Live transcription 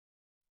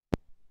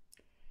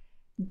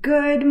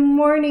Good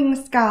morning,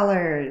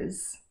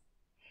 scholars!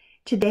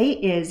 Today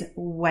is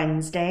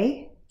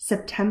Wednesday,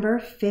 September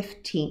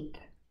 15th,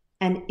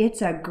 and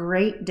it's a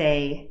great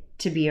day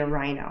to be a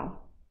rhino.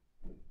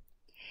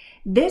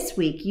 This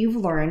week, you've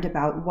learned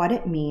about what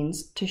it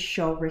means to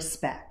show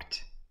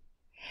respect.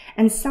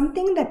 And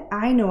something that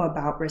I know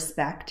about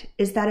respect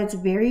is that it's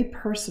very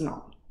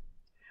personal.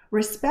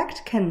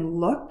 Respect can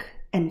look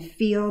and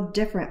feel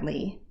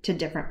differently to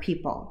different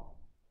people.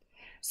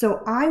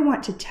 So I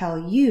want to tell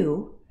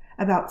you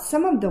about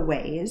some of the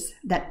ways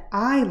that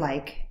I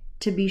like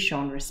to be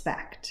shown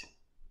respect.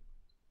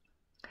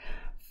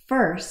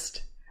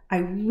 First, I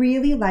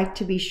really like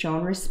to be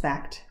shown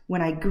respect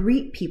when I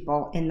greet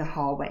people in the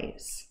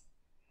hallways.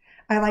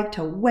 I like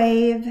to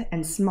wave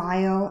and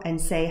smile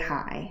and say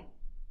hi.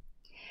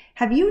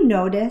 Have you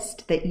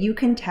noticed that you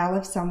can tell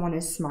if someone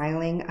is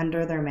smiling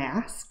under their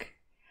mask?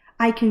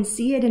 I can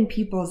see it in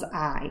people's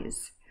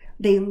eyes.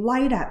 They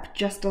light up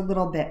just a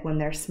little bit when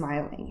they're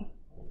smiling.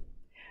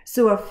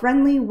 So a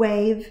friendly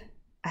wave,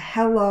 a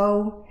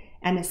hello,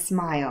 and a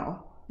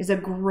smile is a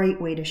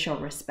great way to show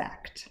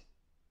respect.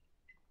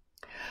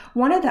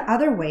 One of the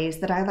other ways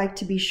that I like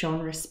to be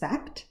shown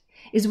respect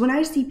is when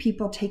I see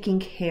people taking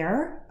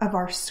care of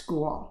our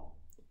school.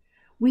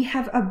 We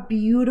have a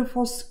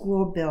beautiful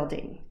school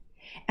building,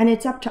 and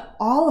it's up to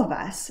all of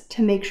us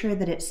to make sure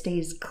that it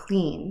stays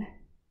clean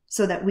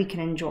so that we can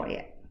enjoy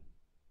it.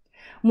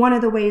 One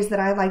of the ways that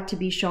I like to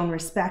be shown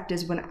respect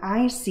is when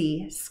I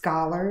see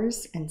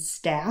scholars and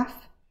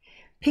staff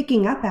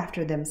picking up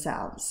after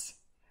themselves,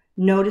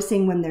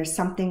 noticing when there's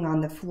something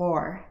on the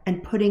floor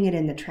and putting it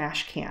in the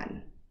trash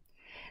can.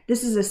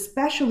 This is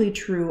especially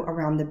true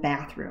around the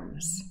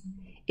bathrooms.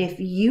 If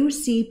you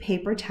see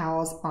paper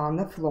towels on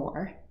the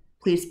floor,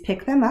 please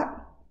pick them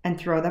up and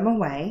throw them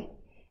away,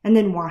 and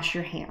then wash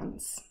your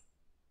hands.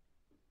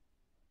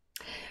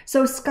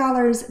 So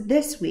scholars,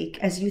 this week,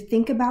 as you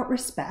think about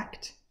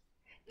respect,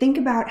 think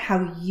about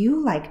how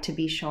you like to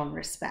be shown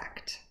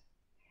respect,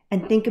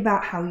 and think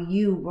about how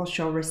you will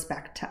show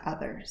respect to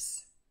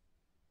others.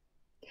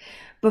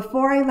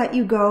 Before I let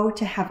you go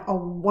to have a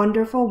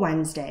wonderful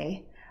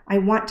Wednesday, I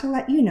want to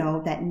let you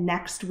know that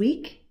next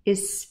week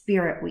is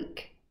Spirit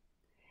Week.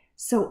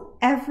 So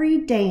every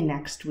day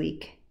next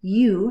week,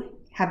 you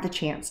have the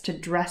chance to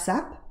dress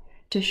up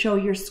to show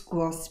your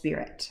school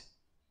spirit.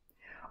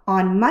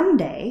 On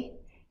Monday,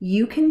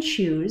 you can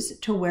choose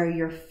to wear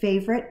your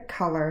favorite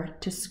color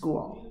to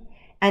school,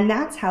 and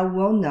that's how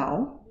we'll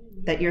know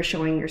that you're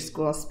showing your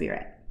school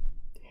spirit.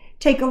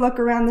 Take a look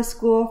around the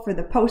school for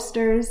the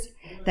posters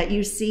that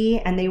you see,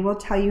 and they will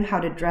tell you how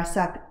to dress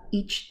up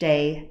each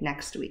day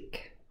next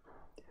week.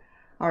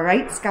 All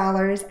right,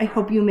 scholars, I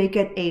hope you make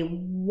it a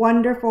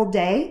wonderful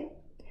day.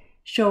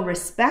 Show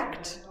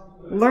respect,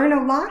 learn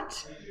a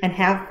lot, and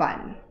have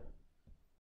fun.